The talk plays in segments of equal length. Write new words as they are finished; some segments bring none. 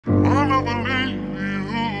never leave you.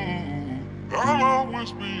 I'll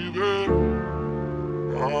always be there.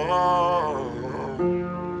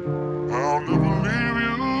 I'll never leave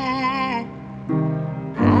you.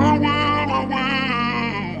 I will.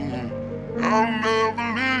 I'll never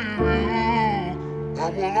leave you. I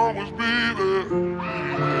will always be there.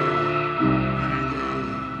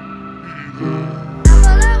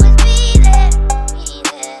 I'll always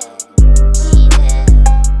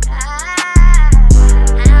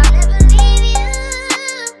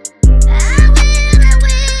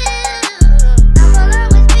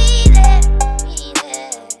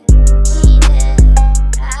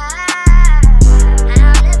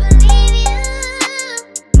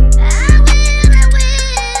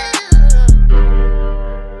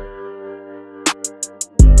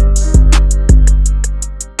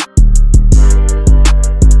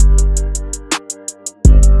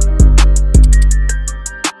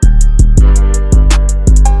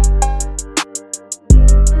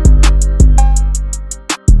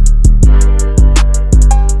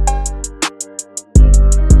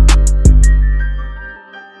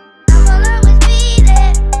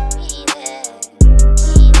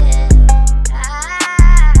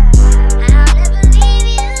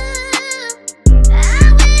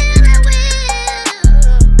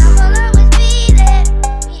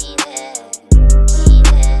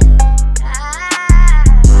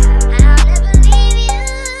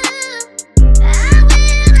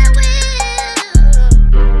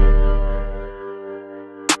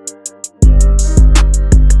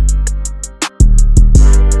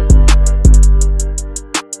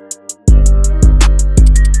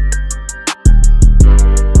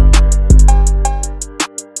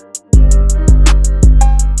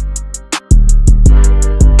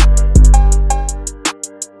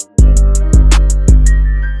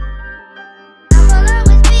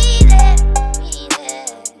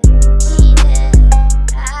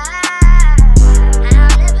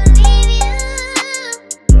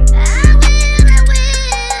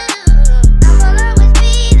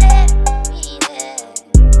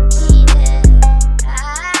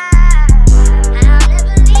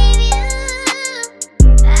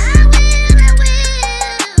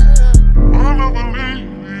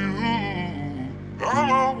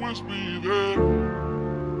be there.